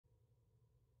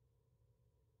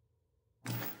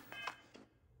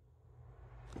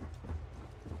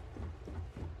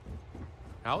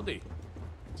Howdy.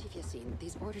 Chief Yassine,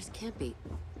 these orders can't be...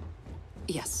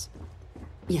 Yes.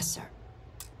 Yes, sir.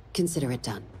 Consider it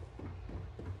done.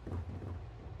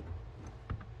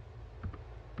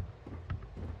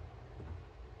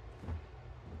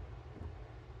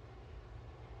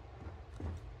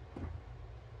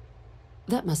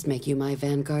 That must make you my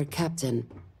Vanguard captain.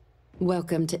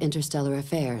 Welcome to Interstellar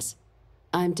Affairs.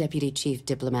 I'm Deputy Chief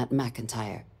Diplomat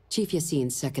McIntyre, Chief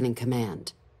Yassine's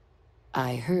second-in-command.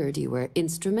 I heard you were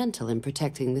instrumental in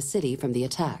protecting the city from the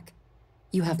attack.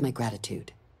 You have my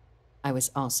gratitude. I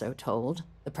was also told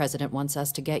the President wants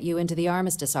us to get you into the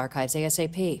Armistice archives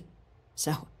ASAP.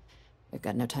 So, we've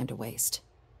got no time to waste.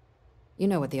 You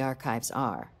know what the archives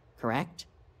are, correct?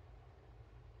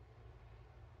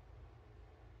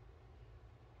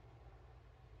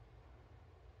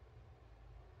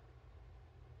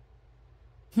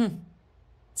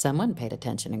 Someone paid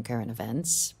attention in current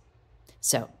events.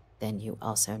 So, then you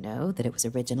also know that it was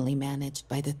originally managed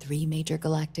by the 3 major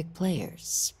galactic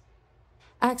players.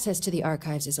 Access to the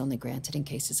archives is only granted in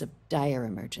cases of dire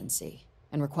emergency,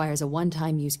 and requires a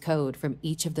one-time use code from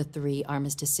each of the 3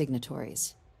 Armistice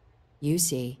signatories.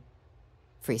 UC,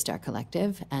 Freestar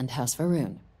Collective, and House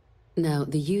Va'ruun. Now,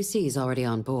 the UC is already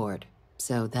on board,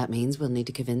 so that means we'll need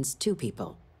to convince 2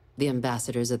 people. The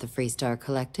ambassadors of the Freestar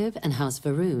Collective and House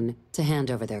Va'ruun to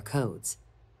hand over their codes.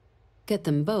 Get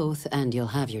them both and you'll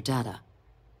have your data.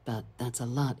 But that's a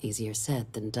lot easier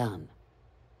said than done.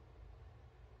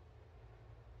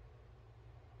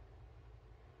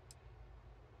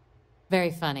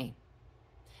 Very funny.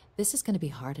 This is going to be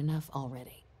hard enough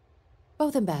already.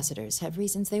 Both ambassadors have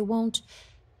reasons they won't,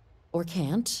 or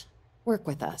can't, work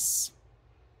with us.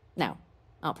 Now,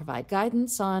 I'll provide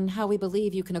guidance on how we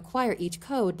believe you can acquire each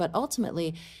code, but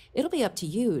ultimately, it'll be up to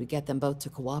you to get them both to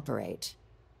cooperate.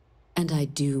 And I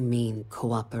do mean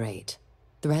cooperate.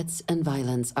 Threats and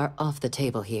violence are off the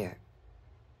table here.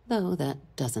 Though that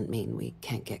doesn't mean we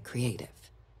can't get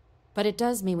creative. But it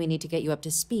does mean we need to get you up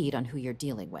to speed on who you're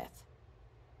dealing with.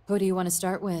 Who do you want to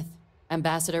start with?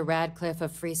 Ambassador Radcliffe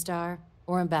of Freestar,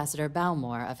 or Ambassador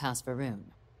Balmore of House Va'ruun?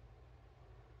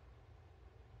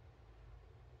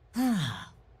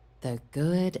 The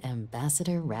good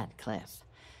Ambassador Radcliffe.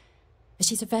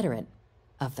 She's a veteran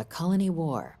of the Colony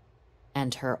War,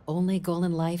 and her only goal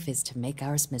in life is to make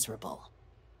ours miserable.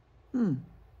 It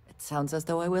sounds as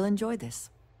though I will enjoy this.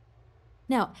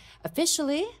 Now,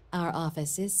 officially, our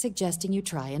office is suggesting you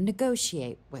try and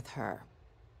negotiate with her.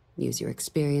 Use your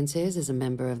experiences as a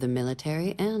member of the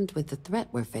military and with the threat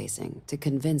we're facing to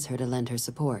convince her to lend her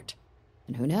support.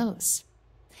 And who knows?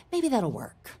 Maybe that'll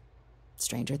work.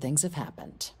 Stranger things have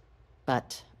happened.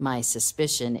 But my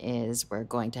suspicion is we're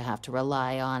going to have to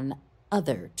rely on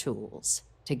other tools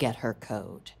to get her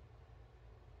code.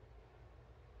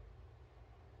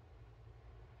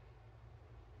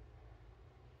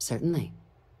 Certainly.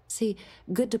 See,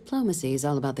 good diplomacy is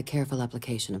all about the careful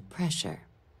application of pressure.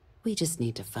 We just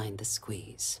need to find the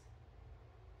squeeze.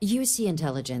 UC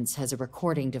Intelligence has a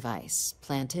recording device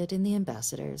planted in the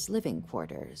ambassador's living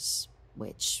quarters,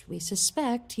 which we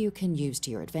suspect you can use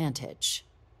to your advantage.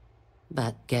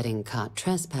 But getting caught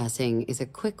trespassing is a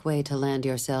quick way to land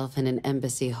yourself in an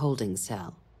embassy holding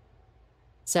cell.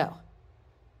 So,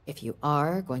 if you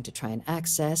are going to try and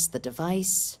access the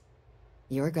device,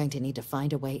 you're going to need to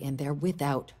find a way in there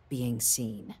without being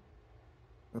seen.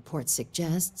 Report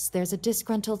suggests there's a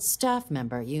disgruntled staff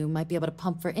member you might be able to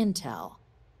pump for intel.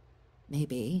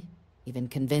 Maybe even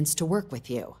convince to work with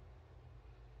you.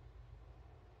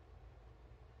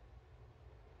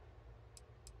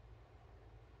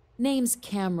 Name's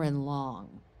Cameron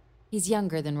Long. He's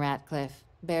younger than Ratcliffe,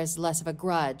 bears less of a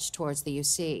grudge towards the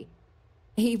UC.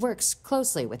 He works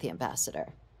closely with the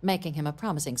ambassador, making him a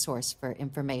promising source for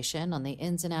information on the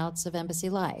ins and outs of embassy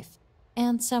life,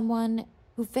 and someone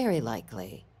who very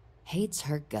likely hates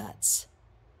her guts.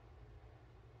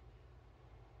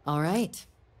 All right.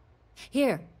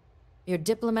 Here, your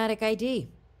diplomatic ID.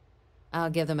 I'll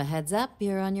give them a heads up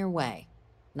you're on your way.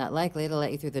 Not likely to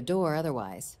let you through the door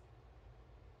otherwise.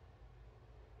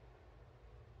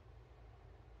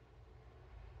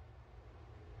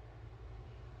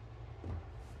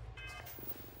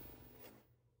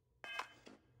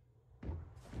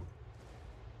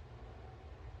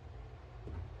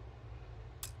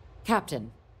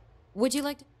 Captain, would you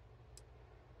like to...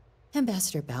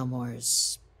 Ambassador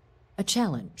Balmore's a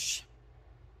challenge.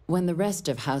 When the rest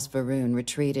of House Va'ruun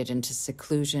retreated into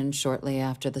seclusion shortly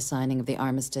after the signing of the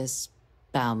armistice,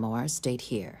 Balmore stayed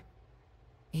here.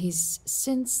 He's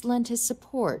since lent his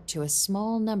support to a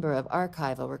small number of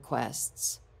archival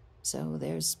requests, so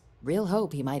there's real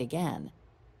hope he might again.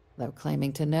 though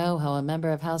claiming to know how a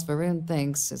member of House Varun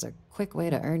thinks is a quick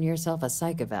way to earn yourself a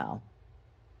psych eval.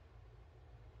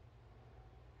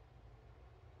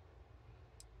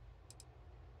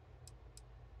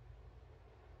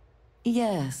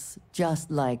 Yes, just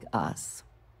like us.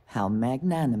 How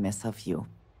magnanimous of you.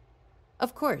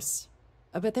 Of course.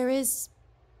 But there is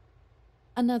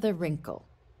another wrinkle.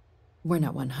 We're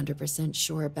not 100%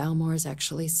 sure Balmore's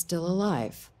actually still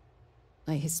alive.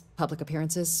 His public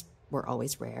appearances were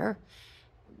always rare,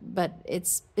 but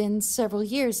it's been several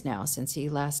years now since he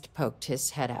last poked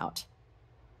his head out.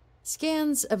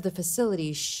 Scans of the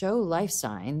facility show life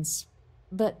signs,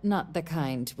 but not the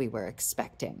kind we were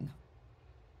expecting.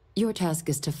 Your task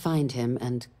is to find him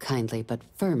and kindly but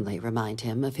firmly remind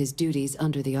him of his duties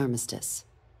under the armistice.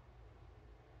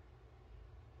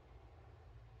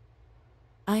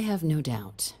 I have no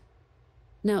doubt.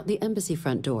 Now, the embassy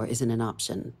front door isn't an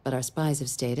option, but our spies have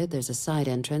stated there's a side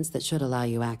entrance that should allow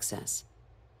you access.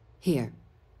 Here,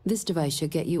 this device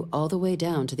should get you all the way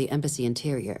down to the embassy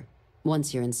interior.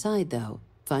 Once you're inside, though,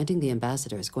 finding the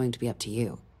ambassador is going to be up to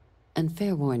you. And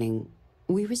fair warning,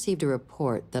 we received a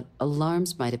report that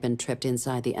alarms might have been tripped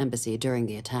inside the embassy during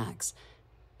the attacks.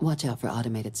 Watch out for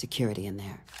automated security in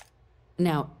there.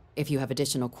 Now, if you have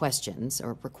additional questions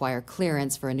or require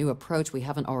clearance for a new approach we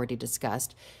haven't already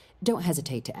discussed, don't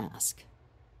hesitate to ask.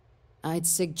 I'd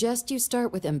suggest you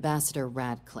start with Ambassador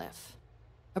Radcliffe.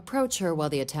 Approach her while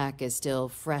the attack is still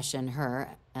fresh in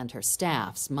her and her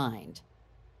staff's mind.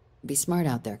 Be smart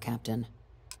out there, Captain.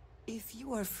 If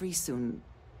you are free soon,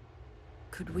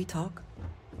 could we talk?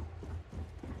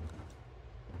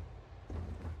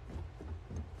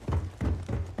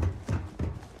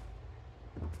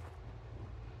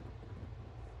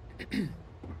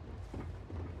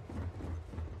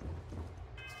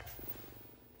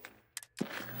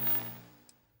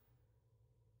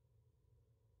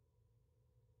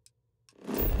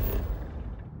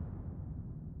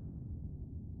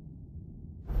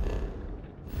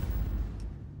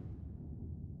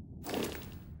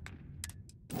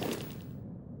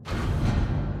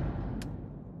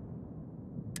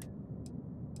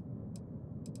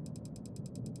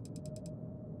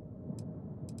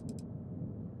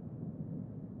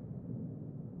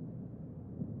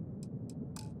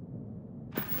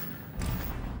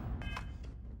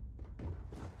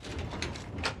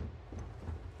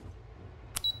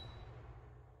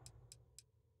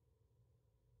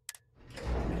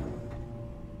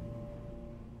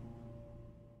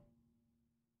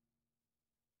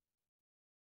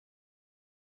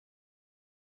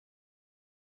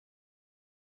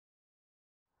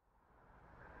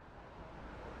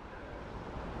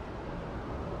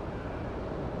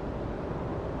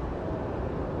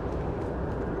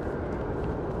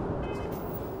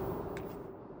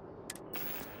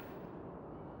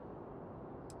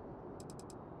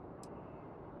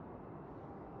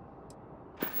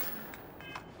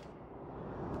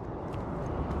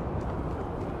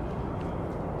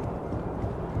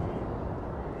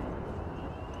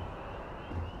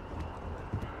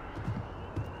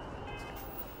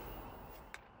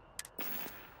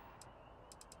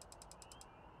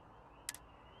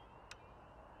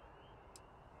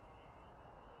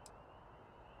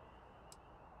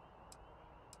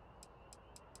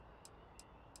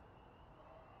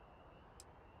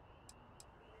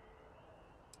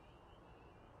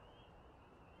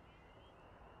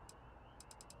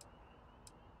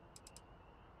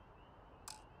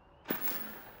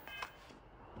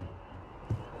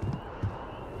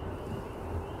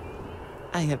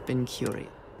 I have been curious.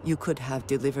 You could have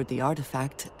delivered the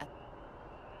artifact.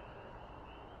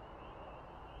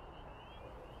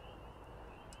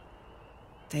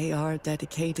 They are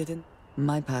dedicated in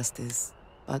my past is,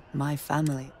 but my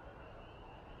family.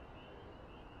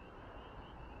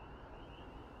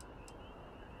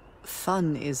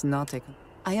 Fun is not a...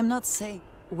 I am not saying.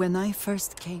 When I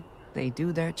first came, they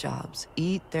do their jobs,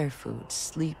 eat their food,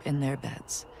 sleep in their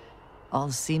beds,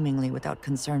 all seemingly without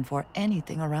concern for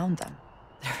anything around them.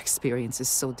 Their experience is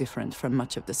so different from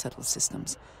much of the settled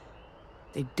systems.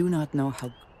 They do not know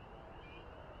how...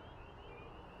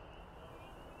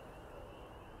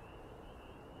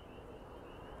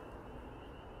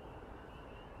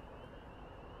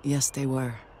 Yes, they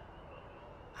were.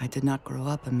 I did not grow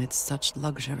up amidst such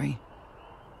luxury.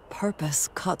 Purpose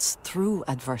cuts through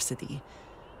adversity.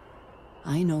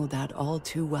 I know that all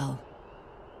too well.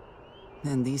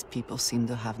 And these people seem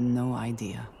to have no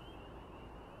idea.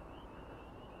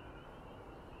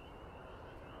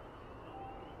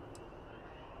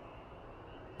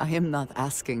 I am not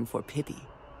asking for pity.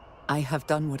 I have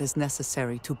done what is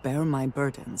necessary to bear my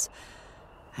burdens,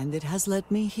 and it has led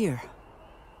me here.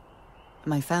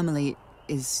 My family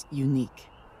is unique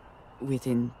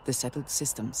within the settled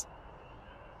systems.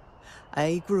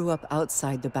 I grew up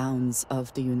outside the bounds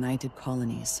of the United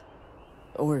Colonies,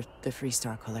 or the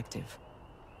Freestar Collective.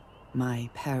 My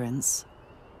parents,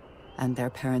 and their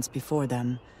parents before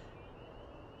them,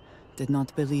 did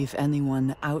not believe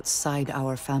anyone outside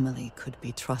our family could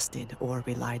be trusted or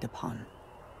relied upon.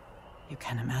 You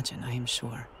can imagine, I am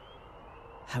sure,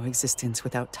 how existence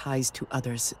without ties to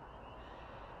others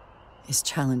is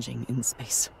challenging in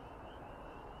space.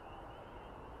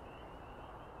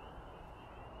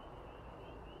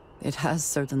 It has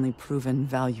certainly proven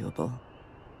valuable.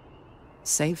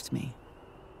 Saved me.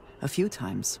 A few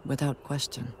times, without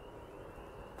question.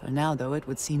 For now, though, it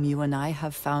would seem you and I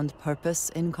have found purpose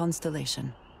in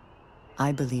Constellation.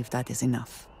 I believe that is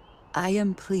enough. I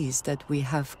am pleased that we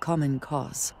have common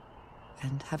cause,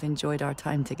 and have enjoyed our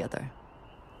time together.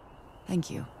 Thank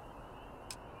you.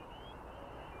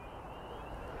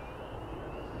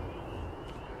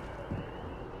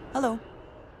 Hello.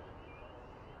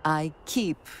 I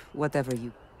keep whatever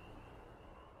you...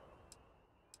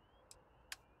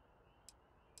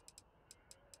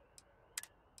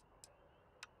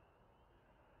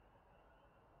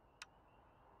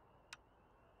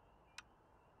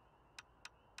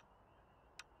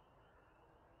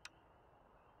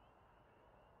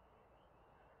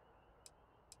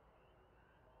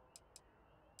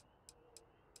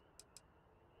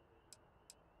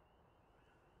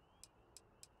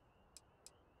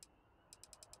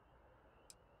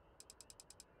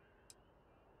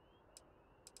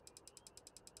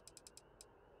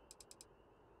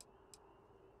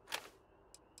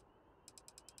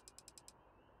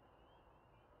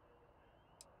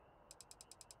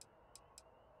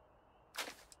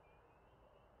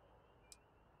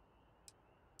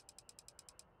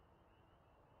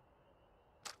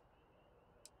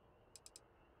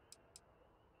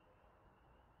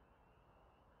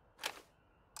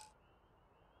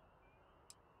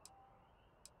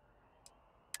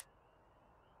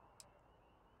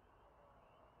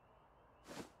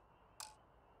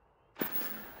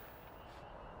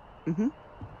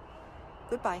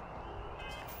 Goodbye.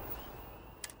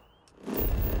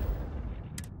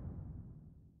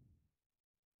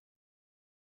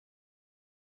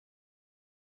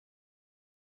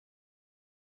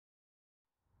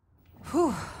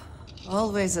 Whew.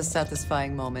 Always a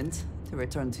satisfying moment to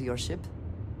return to your ship.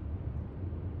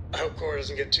 I hope Cora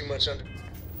doesn't get too much under...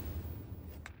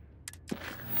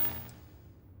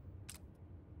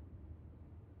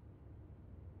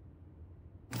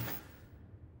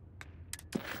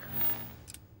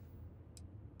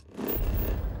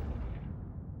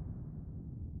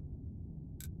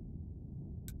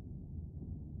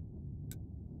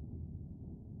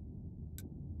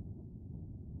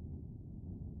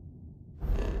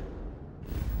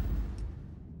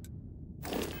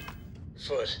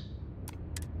 foot.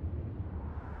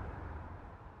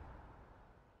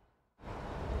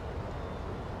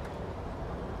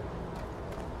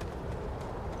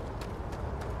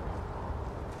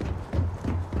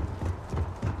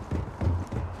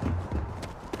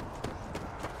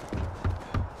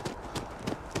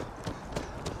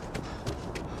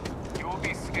 You will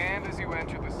be scanned as you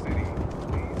enter the city.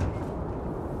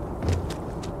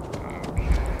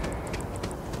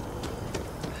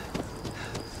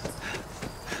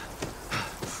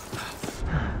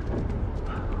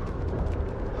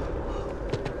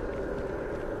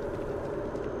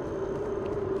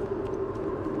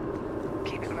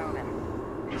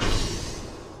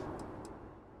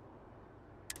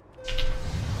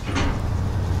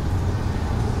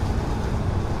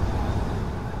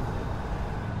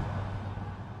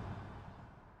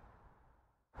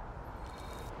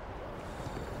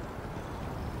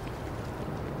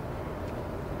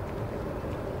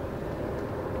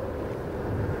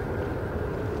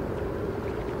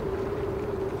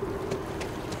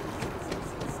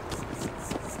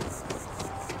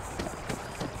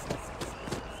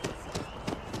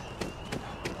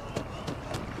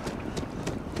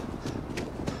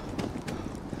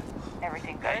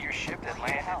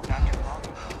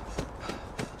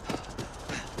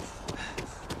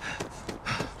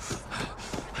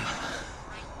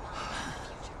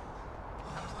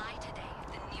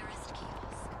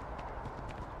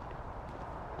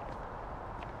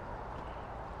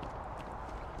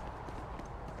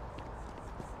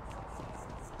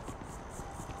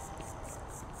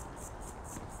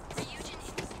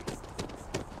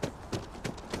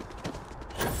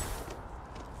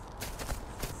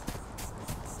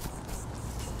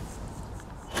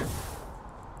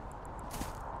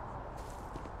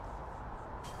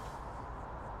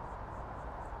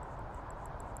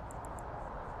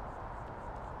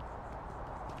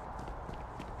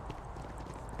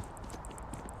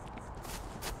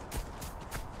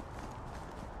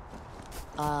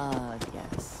 Ah,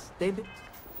 yes. They built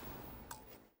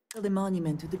a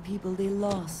monument to the people they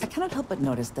lost. I cannot help but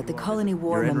notice that the Colony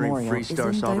War You're entering Memorial is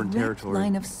Freestar in sovereign direct territory,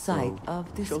 line of sight so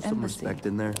of this show some embassy. respect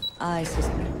in there. I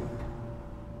suspect.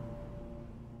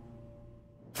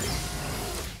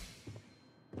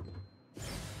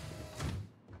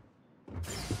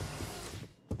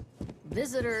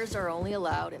 Visitors are only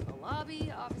allowed in the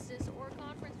lobby, offices, or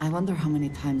conference. I wonder how many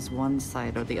times one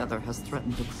side or the other has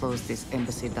threatened to close this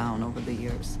embassy down over the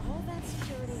years. All that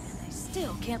security, and they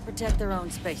still can't protect their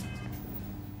own space.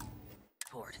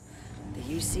 The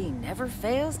UC never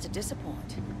fails to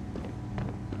disappoint.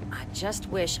 I just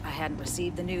wish I hadn't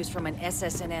received the news from an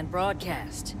SSNN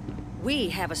broadcast. We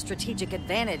have a strategic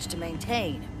advantage to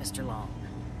maintain, Mr. Long.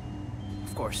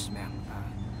 Of course, ma'am.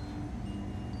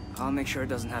 I'll make sure it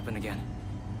doesn't happen again.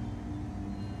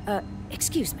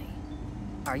 Excuse me.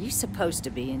 Are you supposed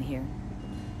to be in here?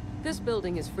 This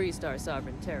building is Freestar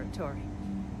sovereign territory.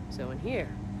 So in here,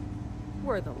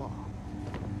 we're the law.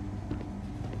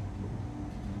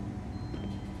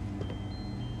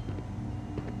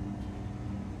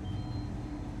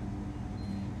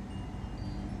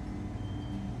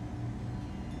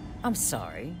 I'm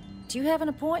sorry. Do you have an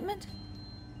appointment?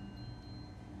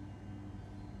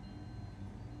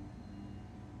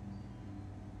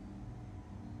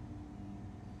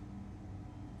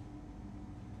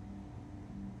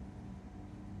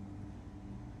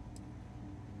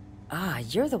 Ah,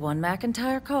 you're the one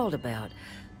McIntyre called about.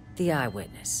 The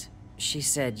eyewitness. She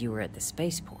said you were at the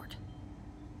spaceport.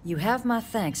 You have my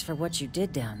thanks for what you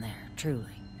did down there,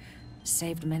 truly.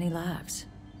 Saved many lives.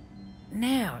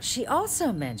 Now, she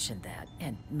also mentioned that,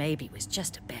 and maybe it was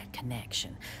just a bad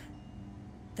connection,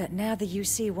 that now the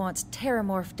UC wants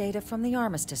terramorph data from the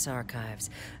Armistice archives,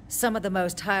 some of the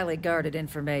most highly guarded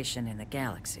information in the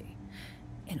galaxy,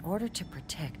 in order to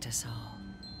protect us all.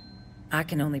 I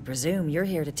can only presume you're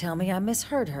here to tell me I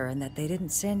misheard her and that they didn't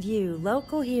send you,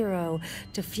 local hero,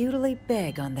 to futilely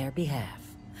beg on their behalf.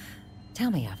 Tell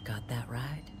me I've got that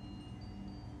right.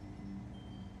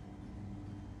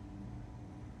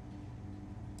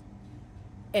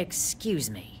 Excuse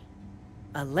me.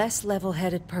 A less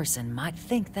level-headed person might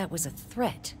think that was a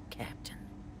threat, Captain.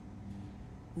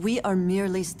 We are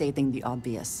merely stating the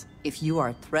obvious. If you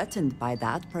are threatened by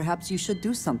that, perhaps you should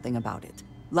do something about it.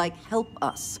 Like, help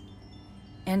us.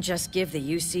 And just give the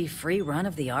UC free run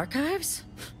of the archives?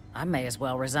 I may as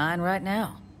well resign right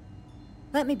now.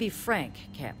 Let me be frank,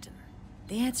 Captain.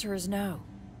 The answer is no.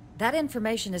 That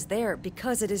information is there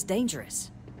because it is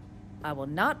dangerous. I will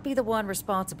not be the one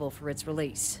responsible for its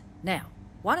release. Now,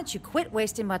 why don't you quit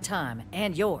wasting my time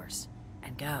and yours,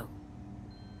 and go?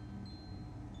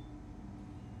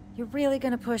 You're really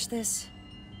gonna push this?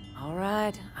 All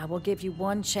right, I will give you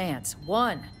one chance,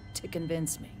 one, to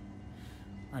convince me.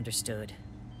 Understood.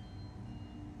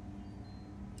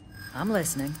 I'm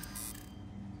listening.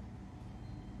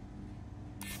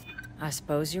 I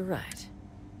suppose you're right.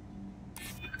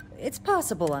 It's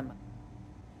possible I'm...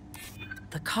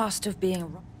 The cost of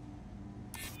being wrong.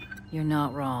 You're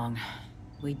not wrong.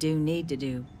 We do need to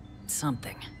do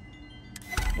something.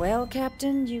 Well,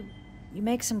 Captain, you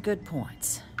make some good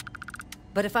points.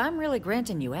 But if I'm really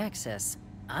granting you access,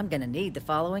 I'm gonna need the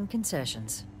following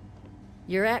concessions.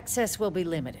 Your access will be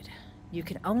limited. You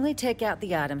can only take out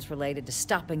the items related to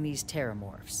stopping these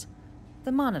terramorphs.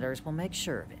 The monitors will make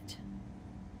sure of it.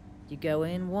 You go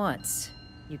in once.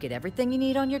 You get everything you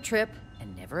need on your trip,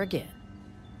 and never again.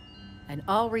 And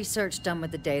all research done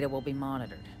with the data will be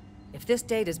monitored. If this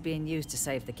data is being used to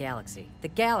save the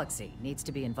galaxy needs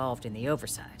to be involved in the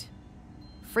oversight.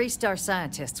 Freestar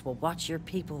scientists will watch your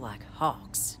people like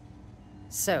hawks.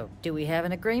 So, do we have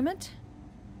an agreement?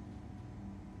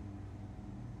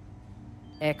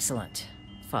 Excellent.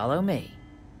 Follow me.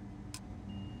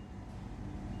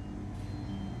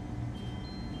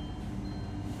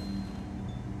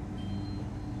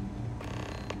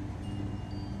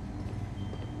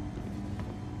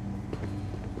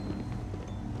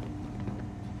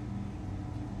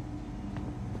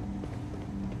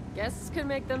 Guests can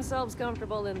make themselves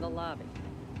comfortable in the lobby.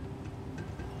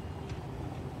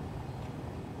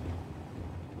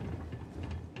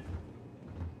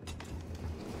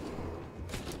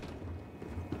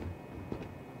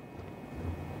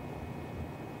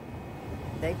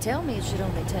 They tell me it should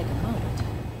only take a moment.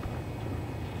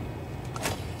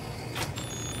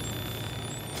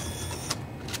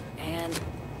 And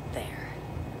there.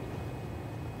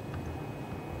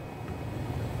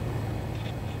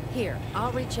 Here,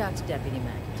 I'll reach out to Deputy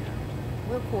McIntyre.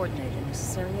 We'll coordinate the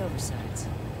necessary oversights.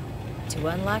 Two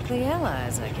unlikely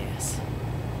allies, I guess.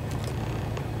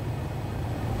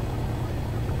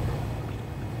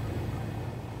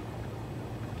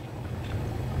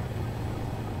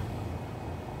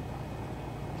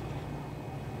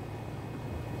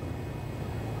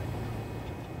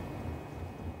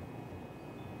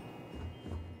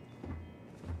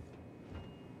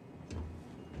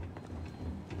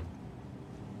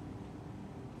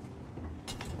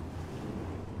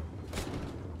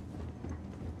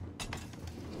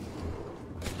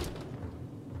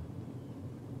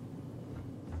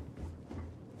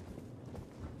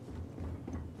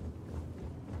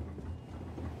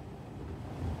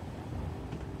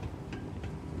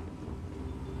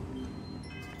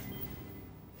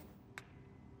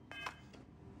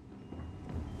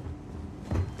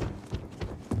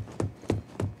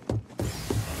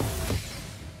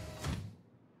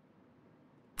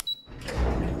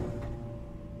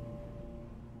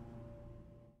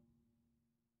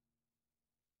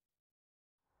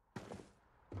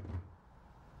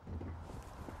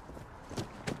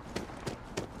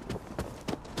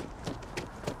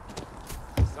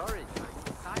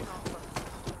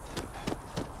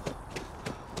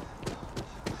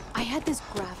 had this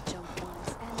graph jump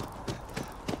once, and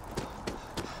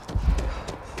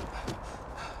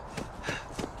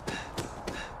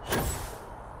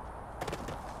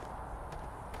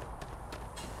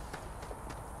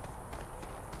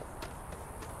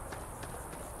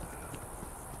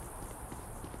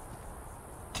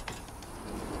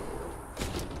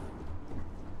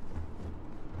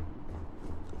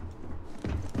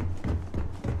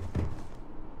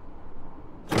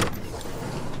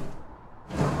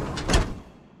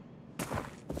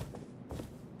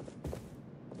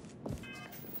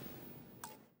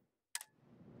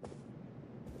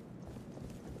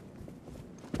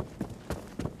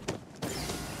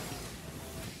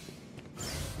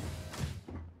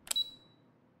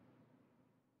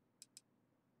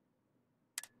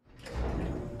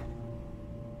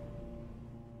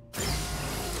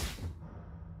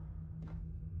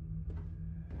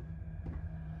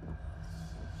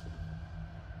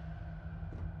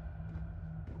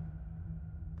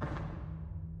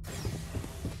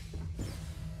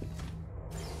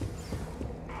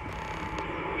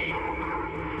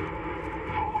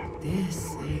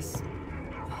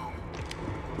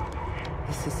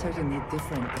This is certainly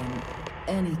different than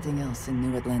anything else in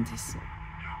New Atlantis.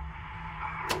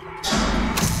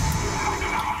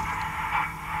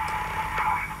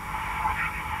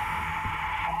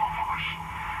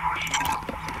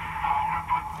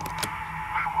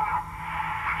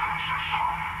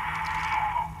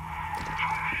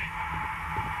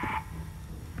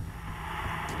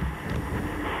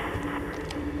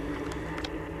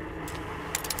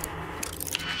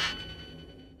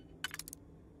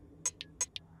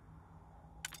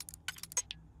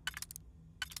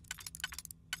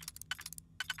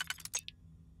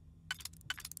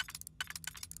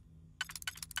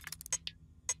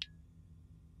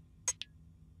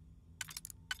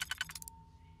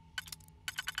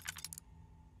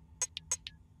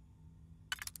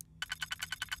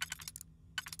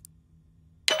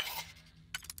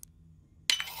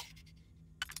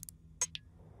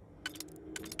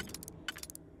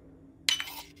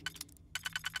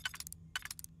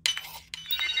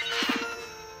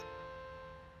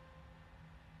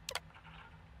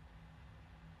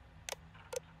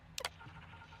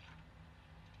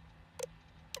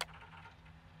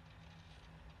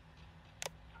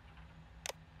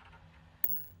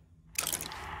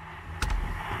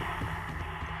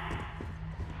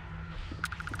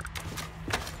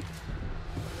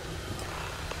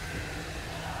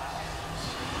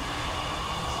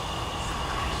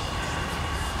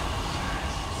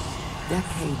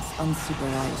 Decades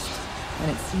unsupervised,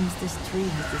 and it seems this tree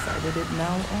has decided it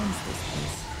now owns this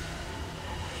place.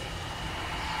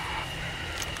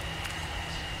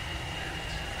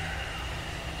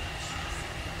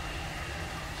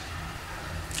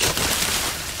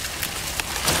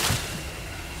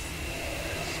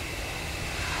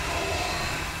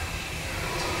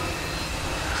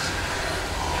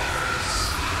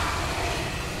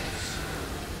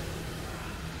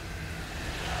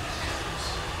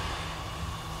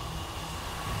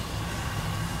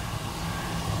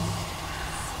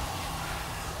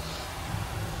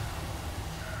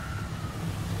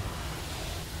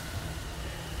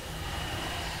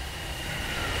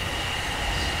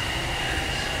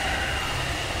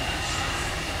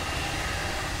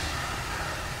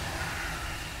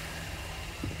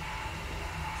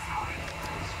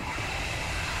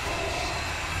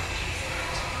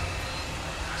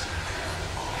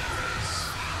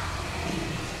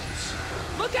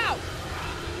 Look out!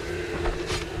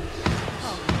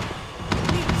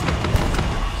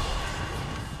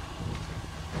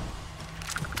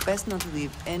 Best not to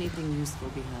leave anything useful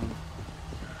behind.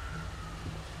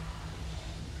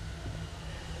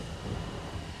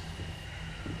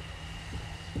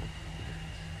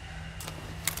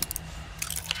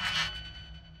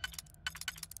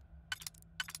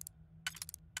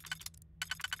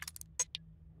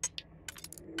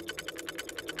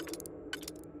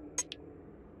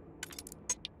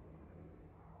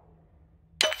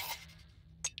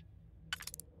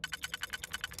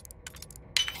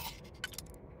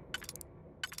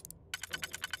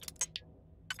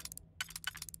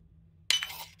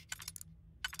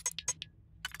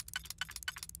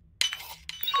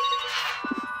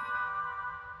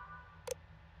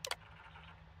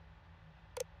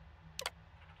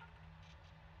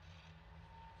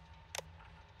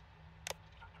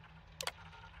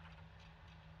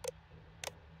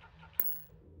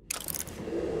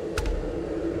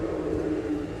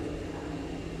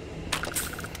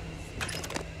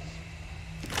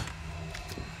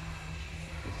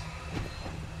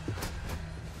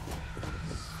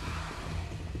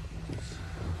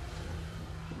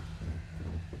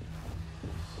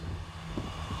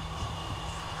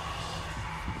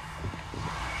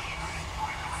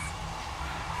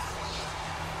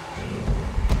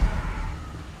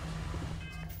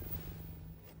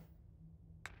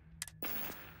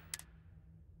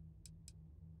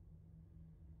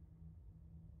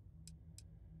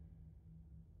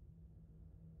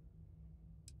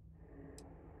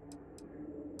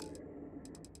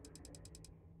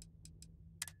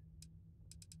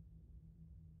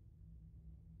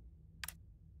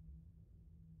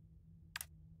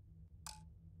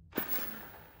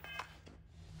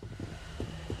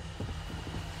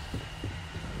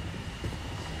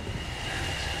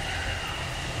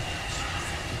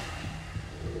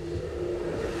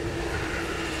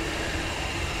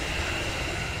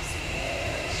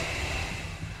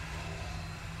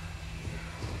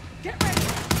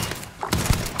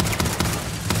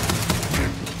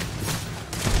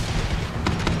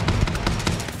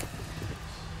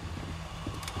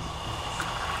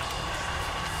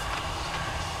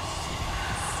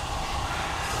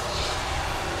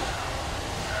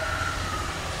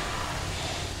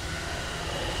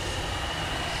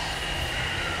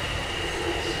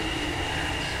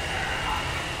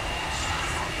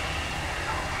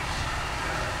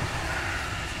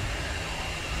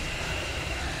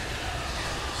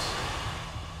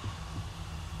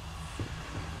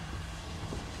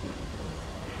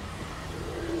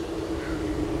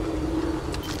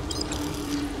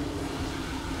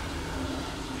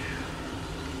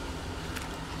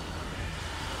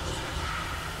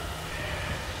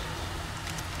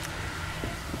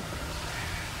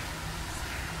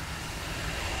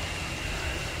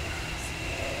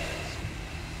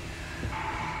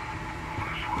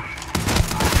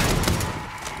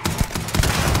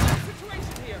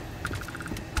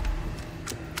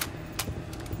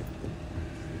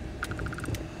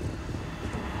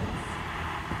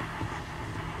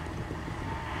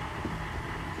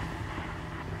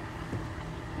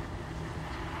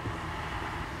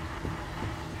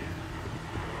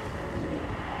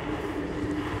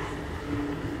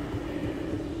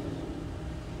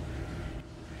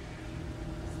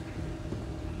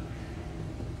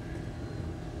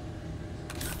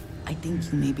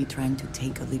 think you may be trying to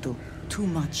take a little too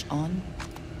much on.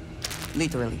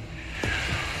 Literally.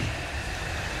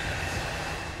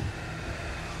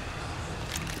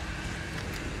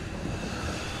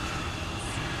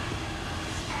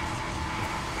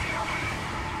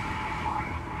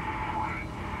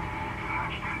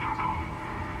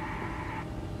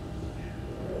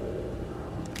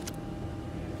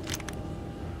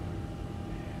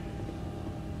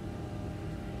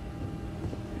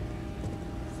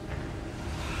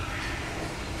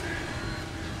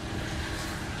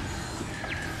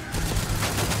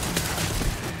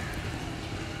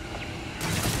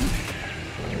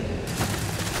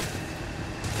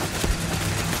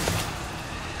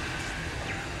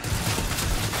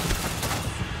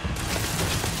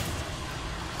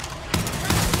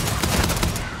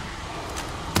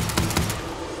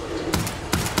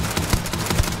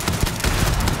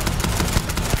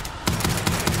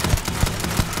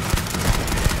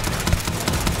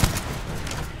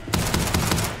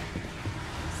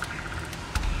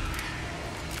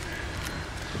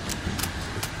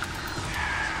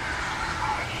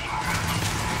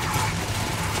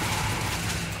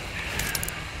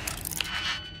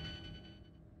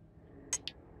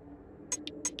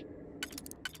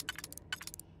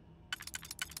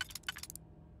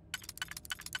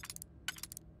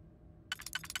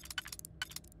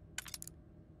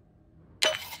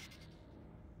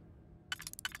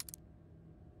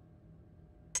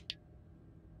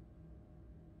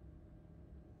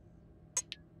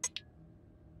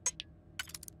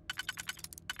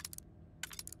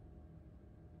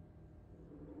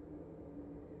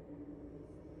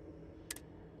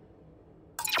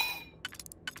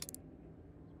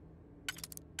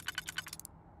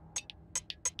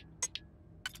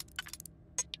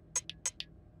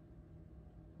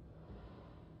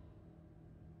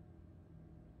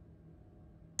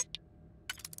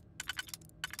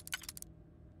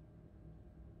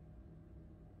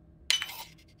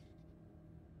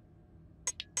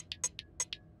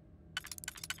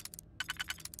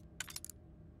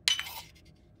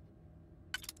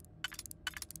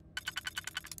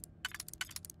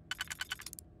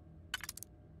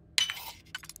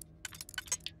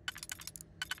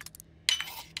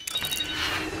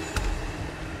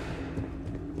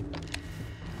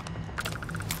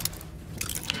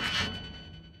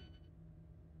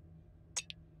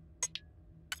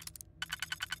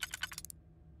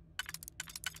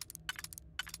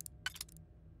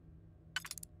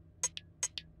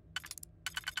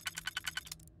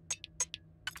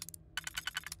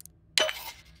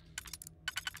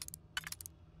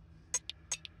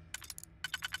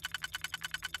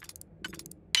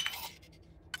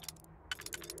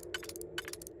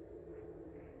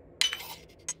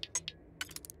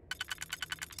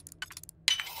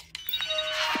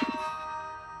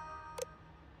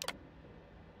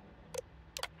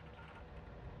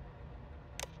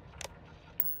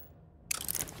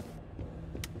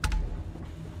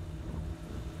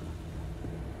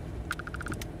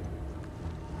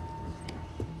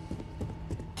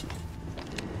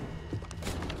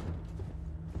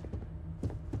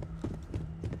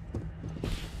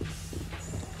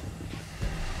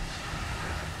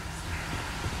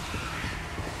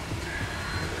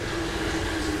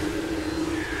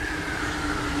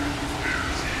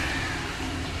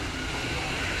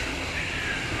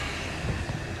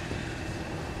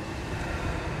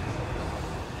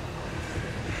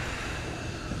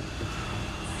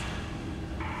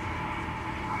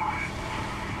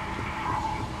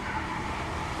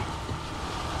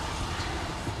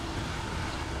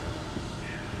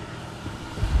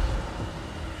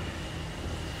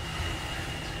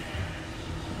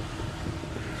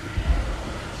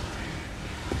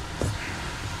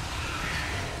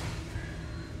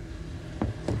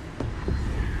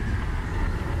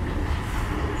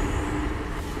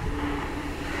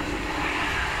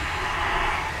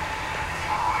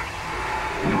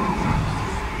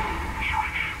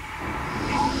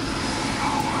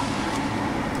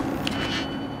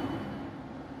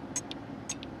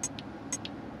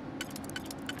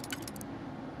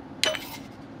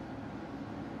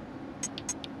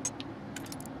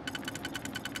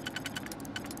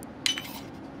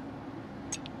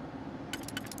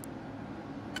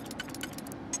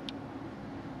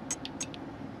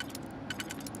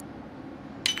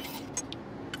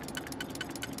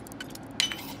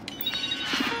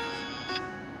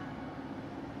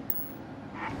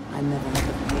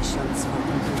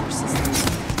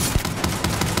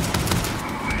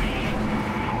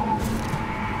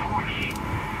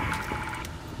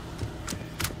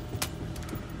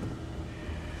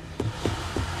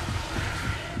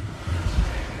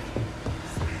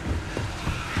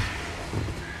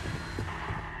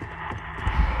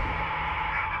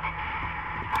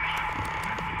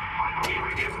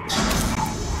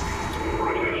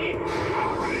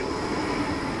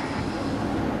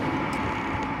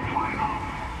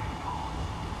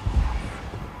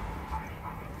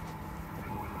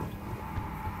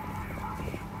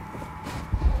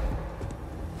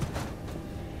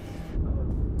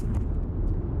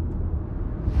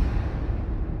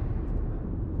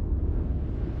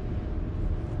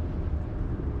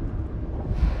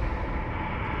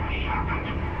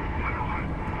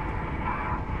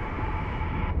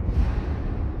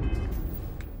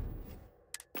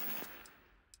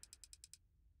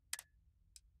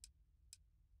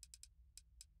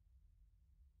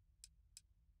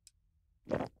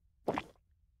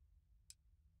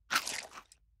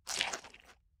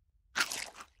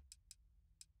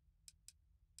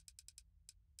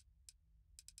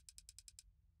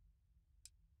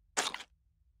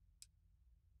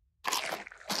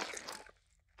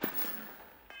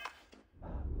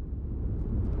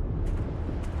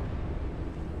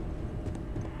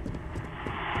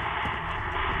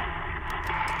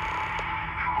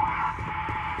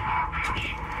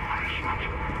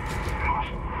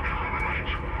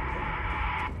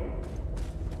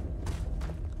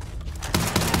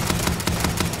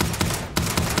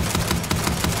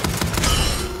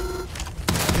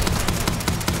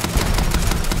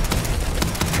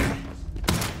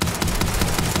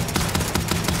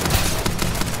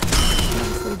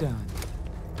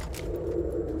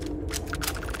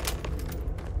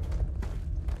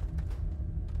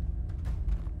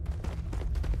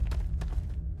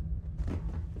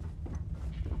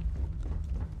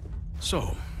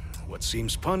 So, what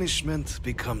seems punishment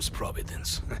becomes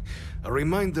providence. A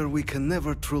reminder we can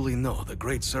never truly know the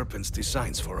Great Serpent's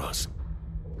designs for us.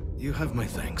 You have my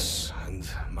thanks, and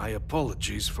my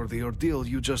apologies for the ordeal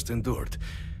you just endured.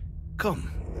 Come,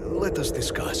 let us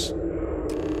discuss.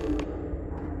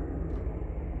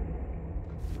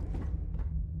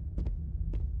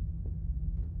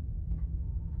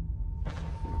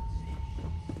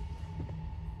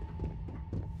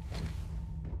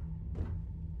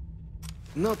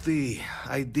 Not the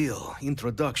ideal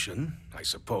introduction, I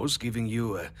suppose, giving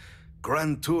you a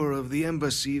grand tour of the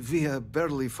embassy via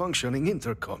barely functioning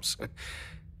intercoms.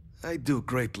 I do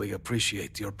greatly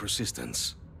appreciate your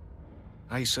persistence.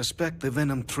 I suspect the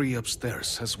Venom tree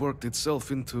upstairs has worked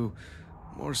itself into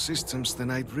more systems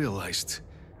than I'd realized.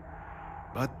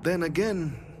 But then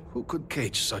again, who could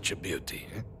cage such a beauty?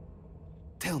 Eh?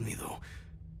 Tell me though,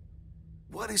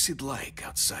 what is it like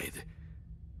outside?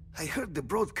 I heard the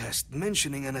broadcast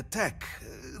mentioning an attack.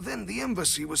 Then the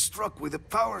embassy was struck with a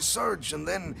power surge, and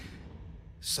then...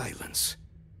 silence.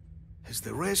 Has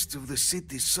the rest of the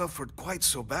city suffered quite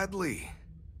so badly?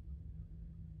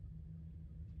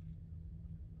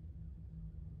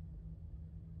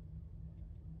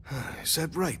 Is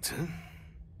that right, huh?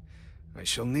 I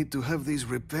shall need to have these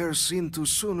repairs seen to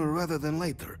sooner rather than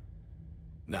later.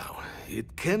 Now,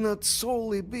 it cannot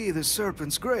solely be the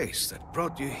Serpent's grace that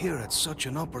brought you here at such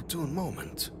an opportune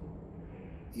moment.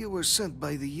 You were sent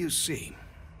by the UC.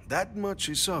 That much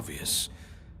is obvious.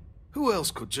 Who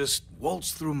else could just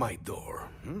waltz through my door,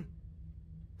 hmm?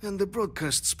 And the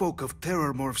broadcast spoke of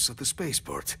terror morphs at the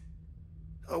spaceport.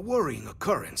 A worrying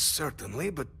occurrence, certainly,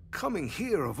 but coming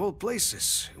here of all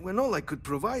places, when all I could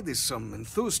provide is some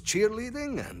enthused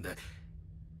cheerleading and...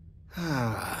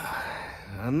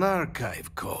 an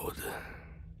archive code.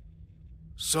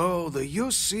 So the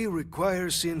UC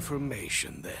requires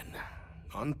information, then.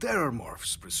 On terror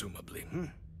morphs, presumably, hmm?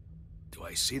 Do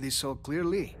I see this all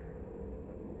clearly?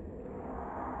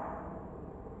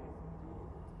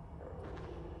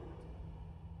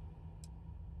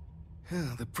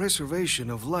 The preservation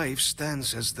of life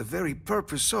stands as the very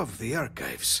purpose of the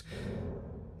archives.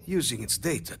 Using its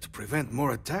data to prevent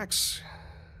more attacks,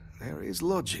 there is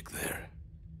logic there.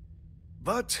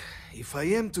 But if I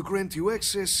am to grant you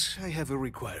access, I have a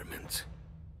requirement.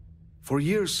 For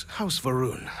years, House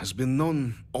Varun has been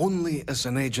known only as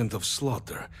an agent of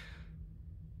slaughter.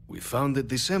 We founded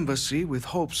this embassy with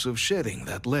hopes of shedding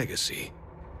that legacy,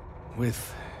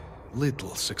 with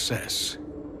little success.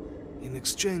 In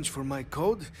exchange for my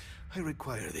code, I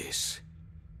require this.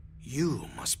 You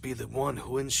must be the one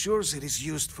who ensures it is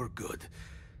used for good.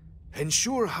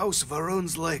 Ensure House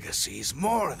Varun's legacy is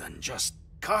more than just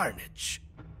carnage.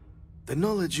 The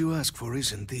knowledge you ask for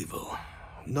isn't evil.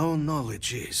 No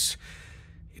knowledge is.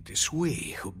 It is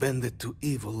we who bend it to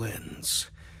evil ends.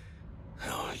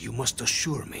 Oh, you must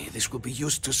assure me this will be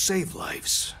used to save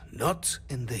lives, not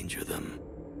endanger them.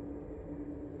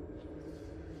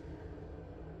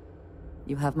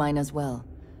 You have mine as well,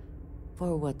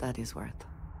 for what that is worth.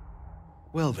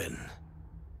 Well then,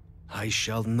 I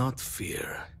shall not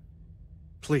fear.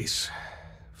 Please,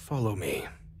 follow me.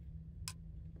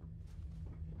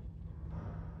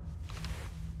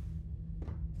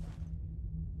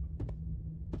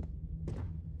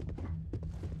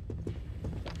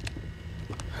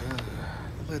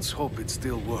 Let's hope it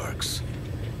still works.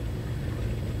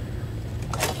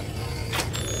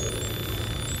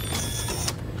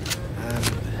 And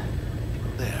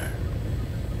there.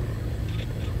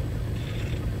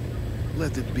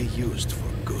 Let it be used for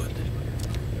good.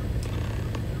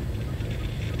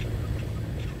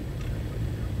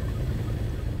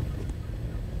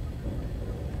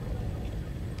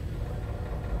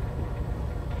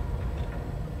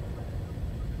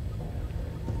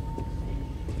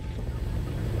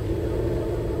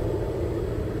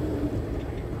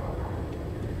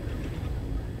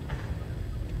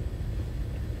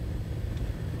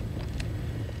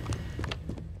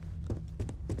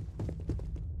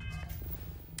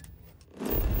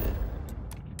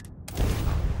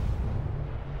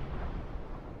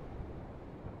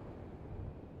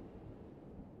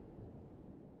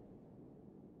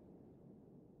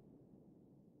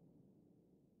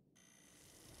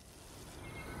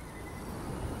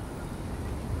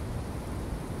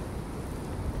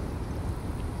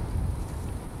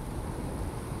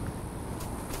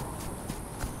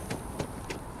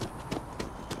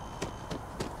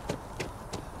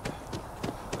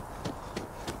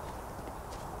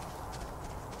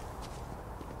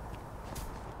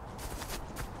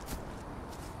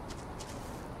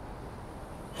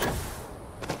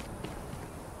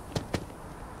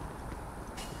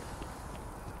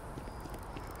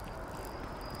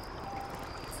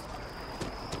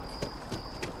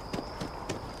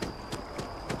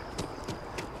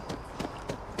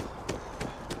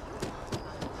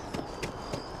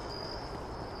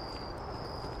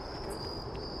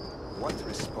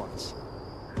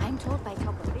 told by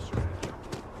top officials.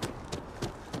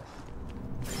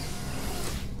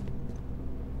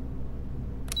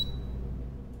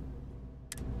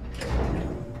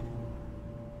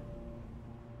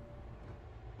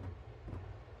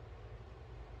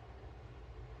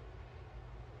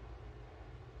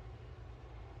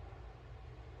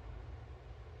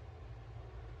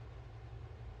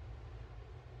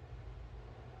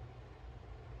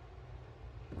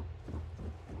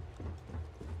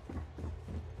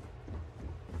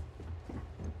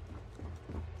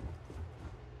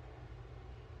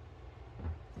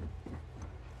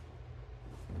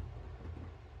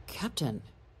 Captain,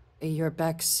 you're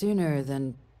back sooner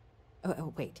than...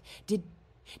 Oh, wait. Did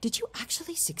you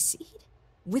actually succeed?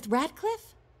 With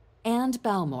Radcliffe? And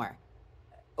Balmore?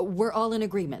 We're all in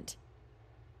agreement.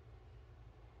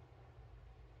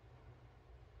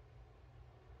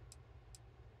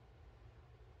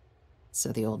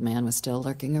 So the old man was still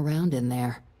lurking around in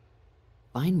there.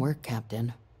 Fine work,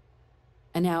 Captain.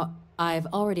 And now, I've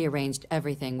already arranged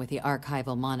everything with the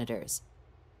archival monitors.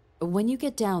 When you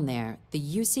get down there, the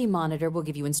UC monitor will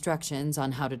give you instructions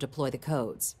on how to deploy the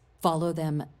codes. Follow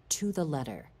them to the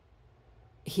letter.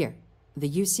 Here, the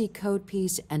UC code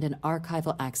piece and an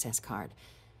archival access card.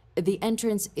 The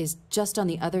entrance is just on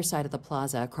the other side of the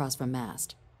plaza across from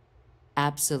Mast.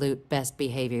 Absolute best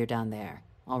behavior down there,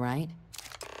 all right?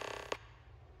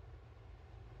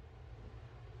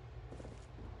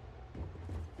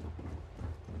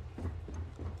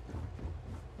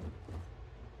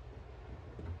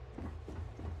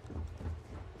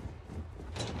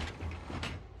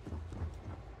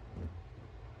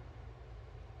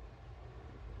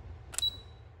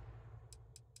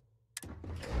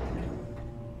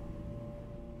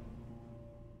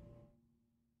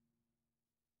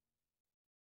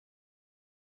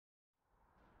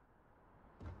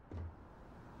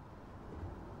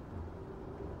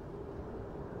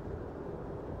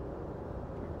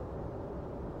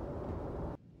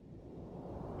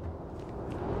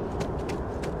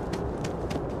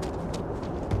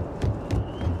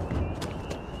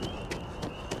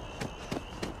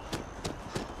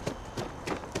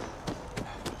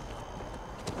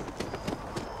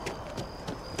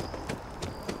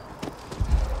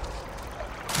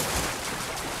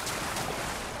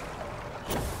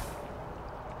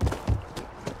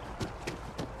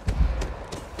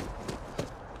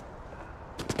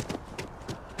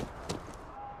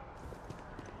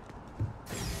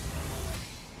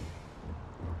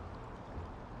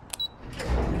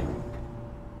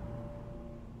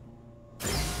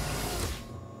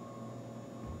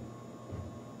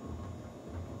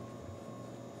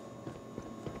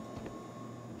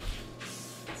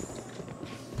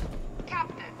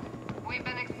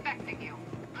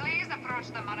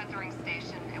 The monitoring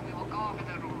station, and we will go over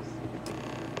the rules.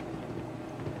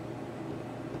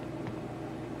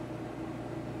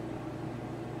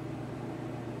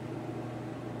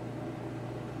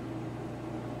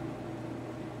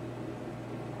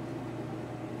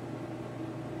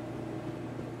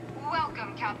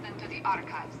 Welcome, Captain, to the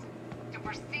archives. To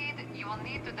proceed, you will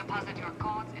need to deposit your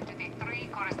codes into the 3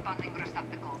 corresponding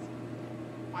receptacles.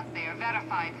 Once they are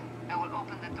verified, I will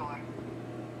open the door.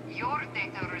 Your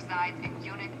data resides in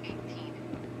Unit 18.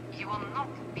 You will not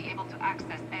be able to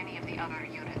access any of the other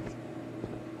units.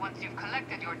 Once you've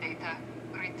collected your data,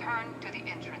 return to the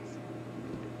entrance.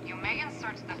 You may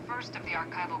insert the first of the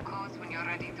archival codes when you're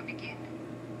ready to begin.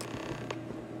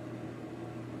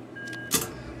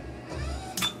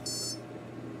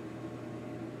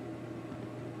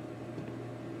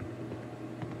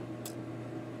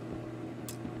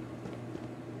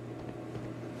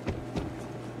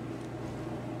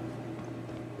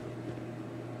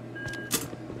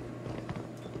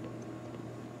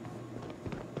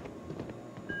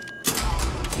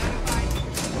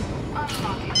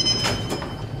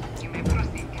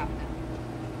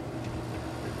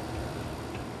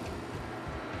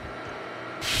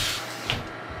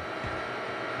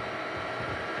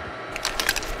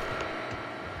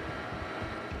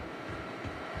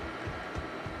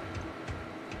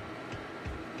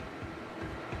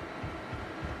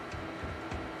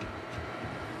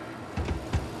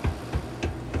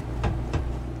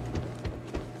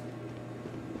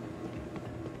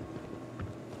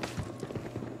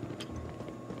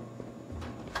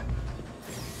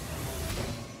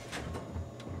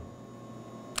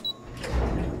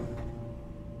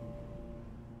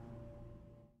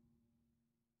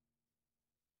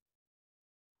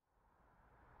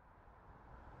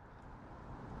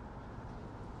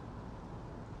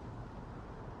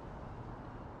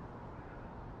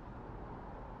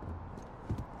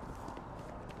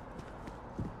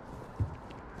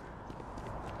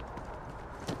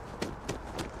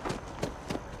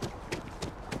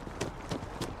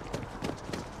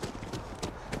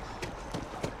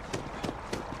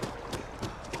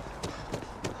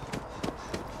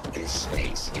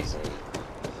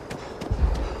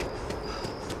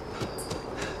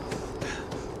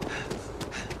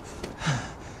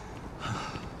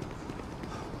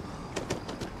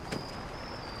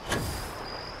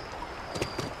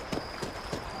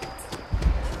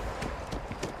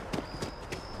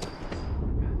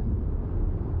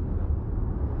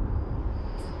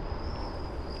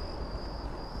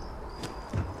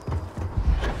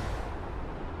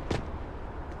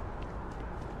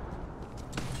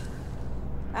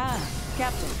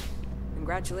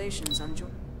 Congratulations on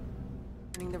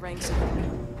joining the ranks of...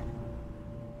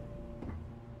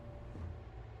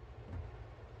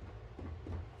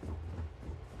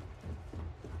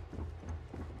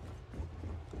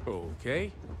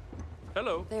 Okay.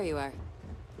 Hello. There you are.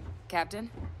 Captain,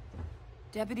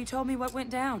 Deputy told me what went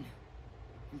down.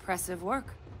 Impressive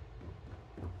work.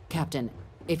 Captain,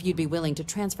 if you'd be willing to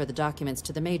transfer the documents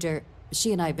to the Major,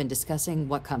 she and I have been discussing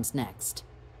what comes next.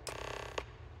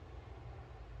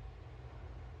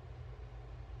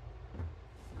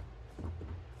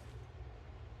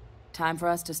 Time for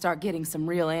us to start getting some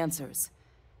real answers,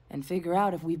 and figure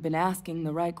out if we've been asking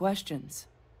the right questions.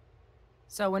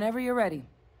 So whenever you're ready.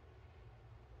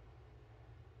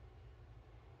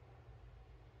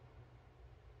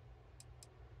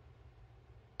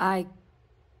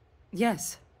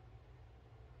 Yes.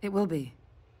 It will be.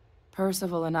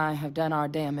 Percival and I have done our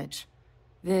damage.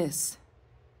 This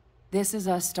is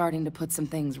us starting to put some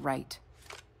things right.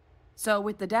 So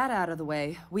with the data out of the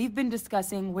way, we've been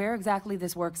discussing where exactly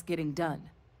this work's getting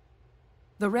done.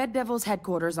 The Red Devil's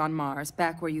headquarters on Mars,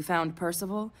 back where you found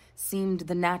Percival, seemed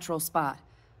the natural spot.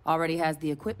 Already has the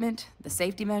equipment, the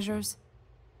safety measures.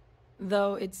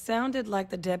 Though it sounded like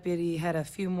the deputy had a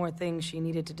few more things she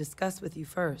needed to discuss with you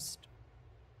first.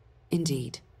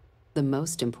 Indeed. The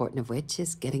most important of which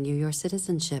is getting you your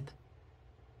citizenship.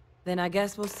 Then I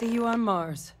guess we'll see you on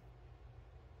Mars.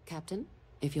 Captain,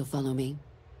 if you'll follow me.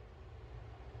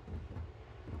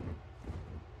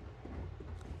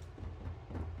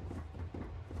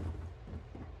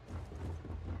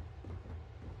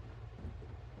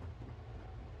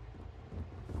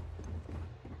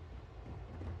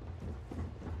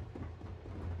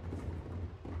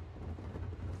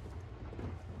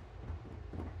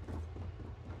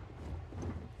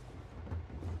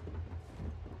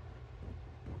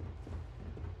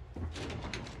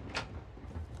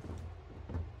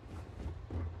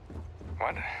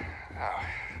 What? Oh.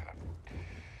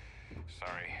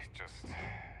 Sorry, just a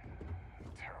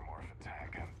terramorph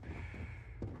attack.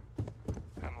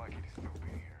 I'm lucky to still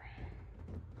be here.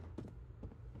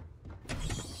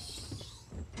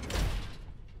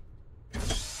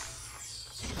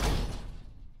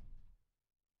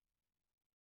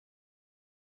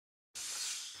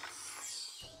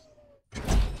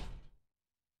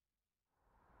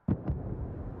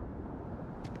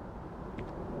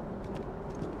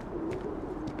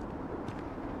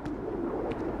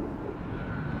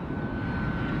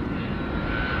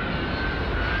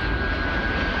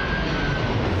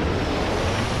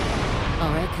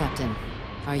 Captain,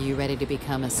 are you ready to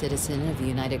become a citizen of the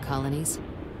United Colonies?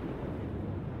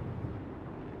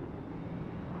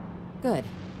 Good.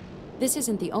 This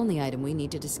isn't the only item we need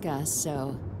to discuss,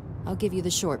 so I'll give you the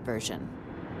short version.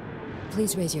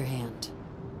 Please raise your hand.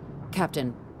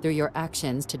 Captain, through your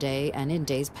actions today and in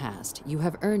days past, you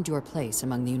have earned your place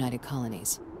among the United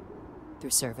Colonies. Through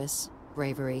service,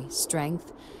 bravery,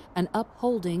 strength, and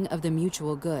upholding of the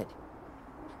mutual good.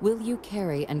 Will you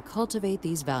carry and cultivate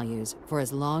these values for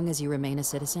as long as you remain a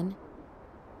citizen?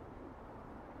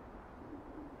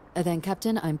 Then,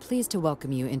 Captain, I'm pleased to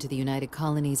welcome you into the United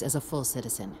Colonies as a full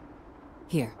citizen.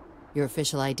 Here, your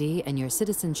official ID and your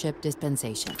citizenship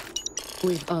dispensation.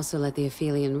 We've also let the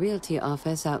Aphelion Realty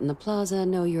office out in the plaza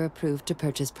know you're approved to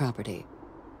purchase property.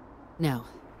 Now,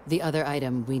 the other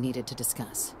item we needed to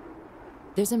discuss.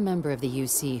 There's a member of the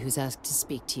UC who's asked to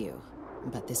speak to you,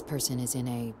 but this person is in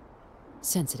a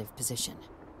sensitive position.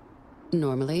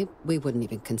 Normally, we wouldn't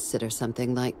even consider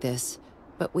something like this,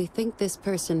 but we think this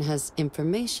person has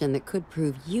information that could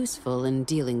prove useful in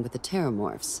dealing with the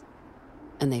Terramorphs.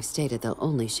 And they've stated they'll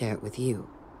only share it with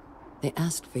you. They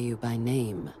asked for you by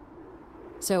name.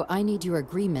 So I need your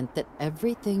agreement that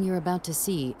everything you're about to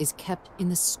see is kept in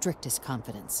the strictest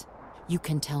confidence. You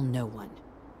can tell no one.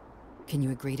 Can you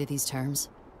agree to these terms?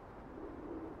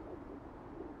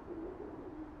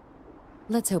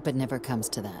 Let's hope it never comes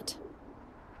to that.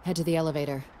 Head to the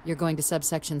elevator. You're going to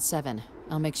subsection 7.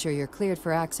 I'll make sure you're cleared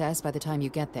for access by the time you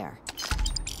get there.